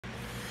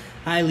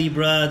Hi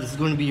Libra, this is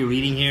going to be your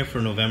reading here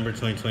for November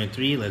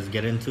 2023. Let's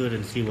get into it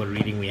and see what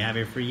reading we have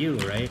here for you,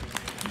 right?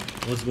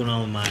 What's going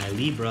on with my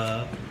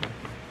Libra?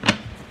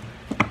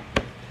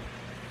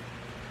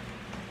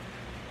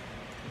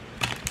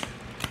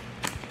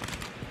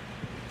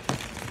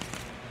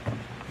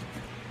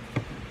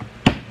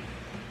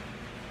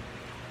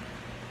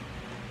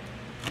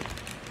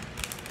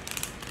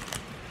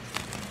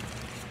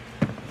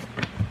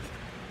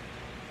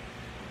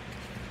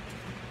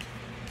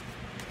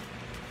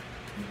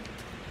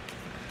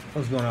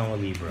 What's going on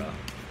with Libra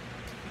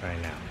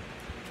right now?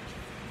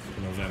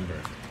 November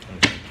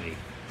 2023.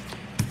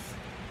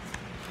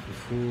 The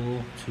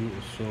Fool, Two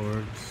of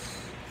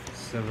Swords,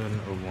 Seven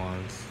of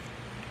Wands,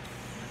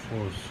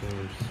 Four of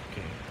Swords.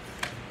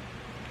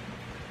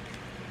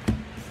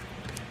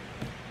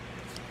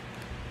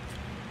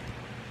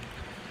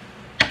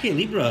 Okay,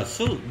 Libra,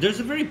 so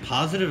there's a very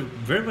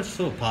much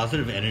so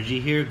positive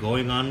energy here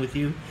going on with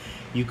you.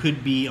 You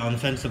could be on the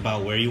fence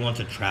about where you want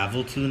to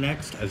travel to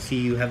next. I see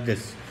you have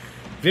this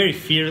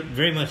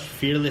very much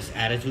fearless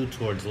attitude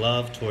towards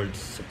love, towards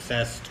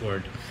success,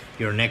 toward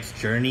your next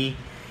journey.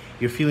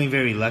 You're feeling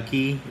very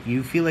lucky.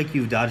 You feel like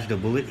you've dodged a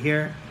bullet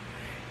here.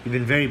 You've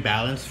been very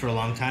balanced for a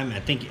long time. I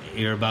think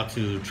you're about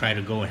to try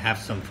to go and have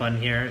some fun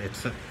here.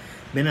 It's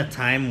been a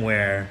time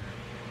where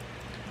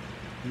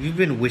you've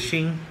been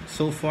wishing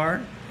so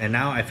far, and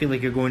now I feel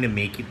like you're going to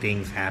make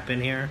things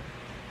happen here.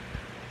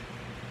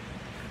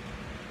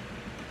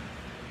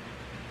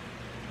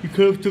 You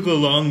could have took a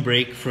long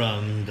break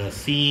from the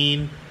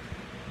scene.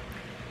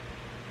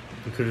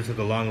 You could have took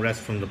a long rest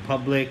from the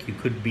public. You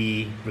could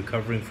be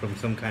recovering from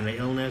some kind of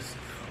illness,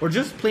 or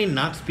just plain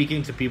not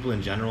speaking to people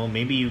in general.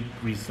 Maybe you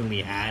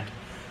recently had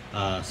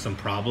some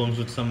problems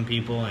with some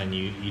people and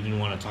you didn't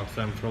want to talk to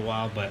them for a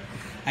while. But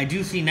I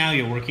do see now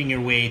you're working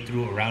your way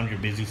through around your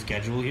busy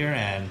schedule here,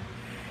 and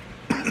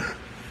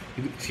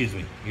excuse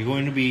me, you're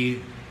going to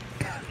be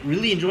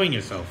really enjoying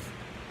yourself.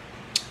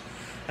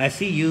 I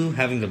see you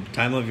having the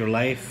time of your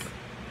life,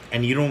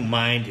 and you don't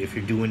mind if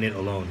you're doing it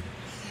alone.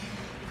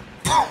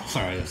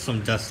 Sorry,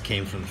 some dust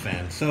came from the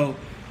fan. So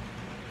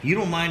you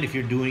don't mind if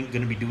you're going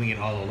to be doing it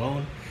all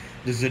alone.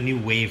 This is a new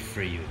wave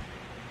for you.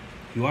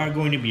 You are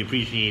going to be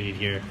appreciated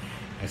here.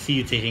 I see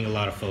you taking a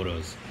lot of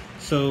photos.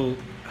 So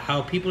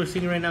how people are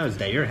seeing right now is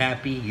that you're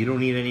happy. You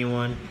don't need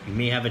anyone. You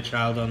may have a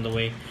child on the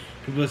way.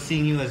 People are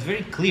seeing you as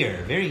very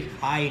clear, very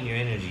high in your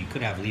energy. You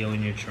could have Leo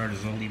in your chart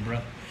as well,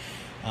 Libra.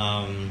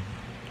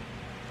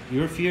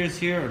 Your fears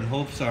here and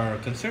hopes are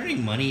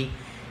concerning money.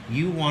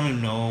 You want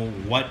to know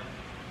what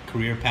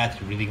career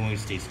path you're really going to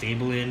stay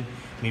stable in.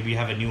 Maybe you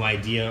have a new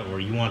idea, or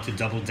you want to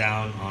double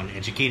down on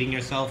educating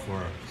yourself,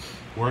 or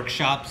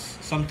workshops,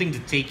 something to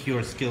take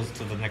your skills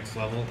to the next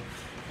level.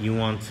 You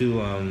want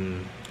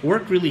to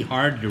work really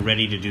hard. You're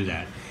ready to do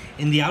that.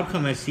 In the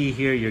outcome I see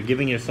here, you're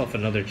giving yourself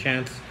another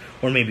chance,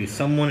 or maybe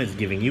someone is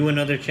giving you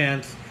another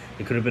chance.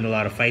 There could have been a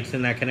lot of fights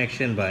in that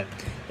connection, but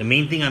the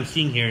main thing I'm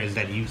seeing here is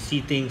that you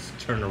see things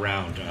turn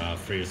around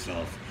for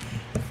yourself.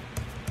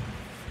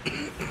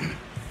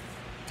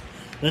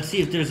 Let's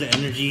see if there's an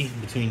energy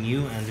between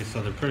you and this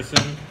other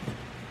person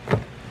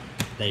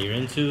that you're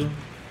into.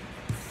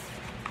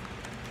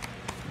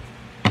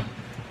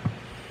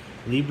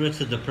 Libra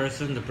to the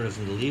person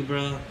to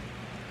Libra.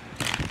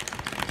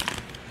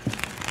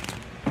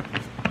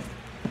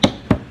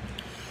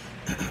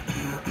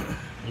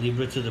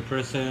 Libra to the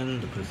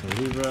person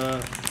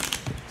Libra.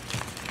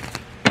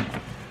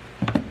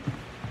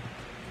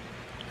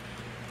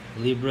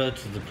 Libra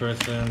to the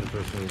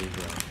person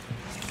Libra.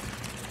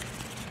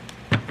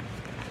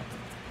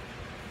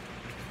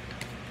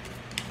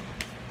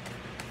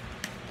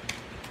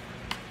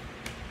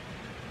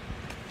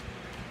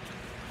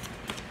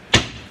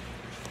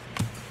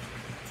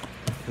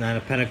 Nine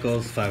of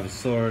Pentacles, Five of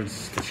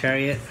Swords, the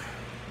Chariot,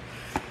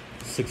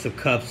 Six of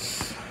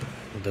Cups,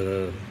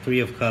 the Three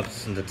of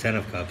Cups, and the Ten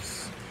of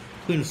Cups.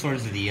 Queen of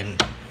Swords at the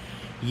end.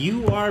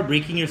 You are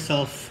breaking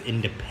yourself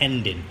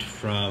independent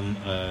from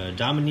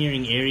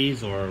domineering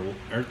Aries or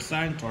Earth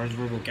sign, Taurus,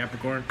 Virgo,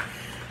 Capricorn.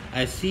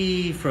 I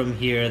see from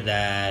here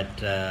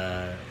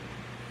that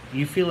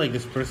you feel like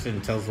this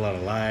person tells a lot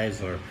of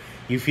lies, or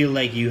you feel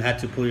like you had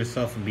to pull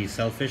yourself and be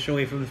selfish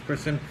away from this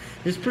person.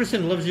 This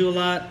person loves you a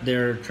lot.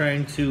 They're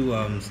trying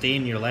to stay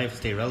in your life,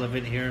 stay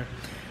relevant here.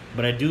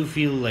 But I do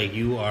feel like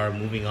you are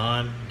moving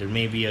on. There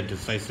may be a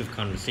decisive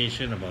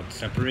conversation about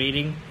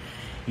separating.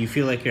 You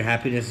feel like your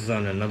happiness is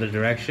on another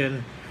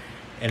direction,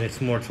 and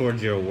it's more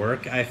towards your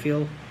work, I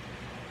feel.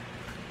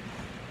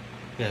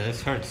 Yeah,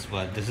 this hurts,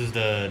 but this is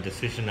the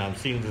decision I'm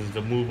seeing. This is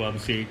the move I'm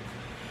seeing.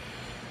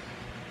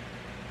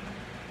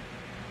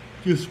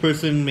 This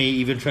person may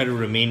even try to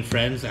remain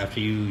friends after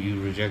you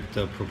reject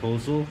the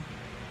proposal.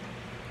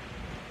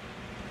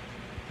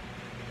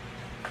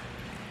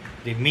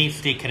 They may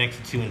stay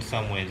connected to you in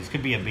some way. This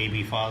could be a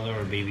baby father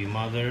or baby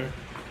mother.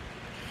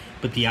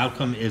 But the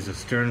outcome is a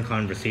stern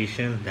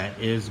conversation that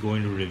is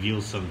going to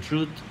reveal some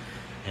truth.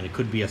 And it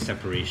could be a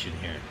separation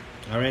here.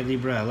 Alright,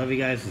 Libra, I love you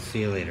guys. I'll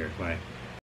see you later. Bye.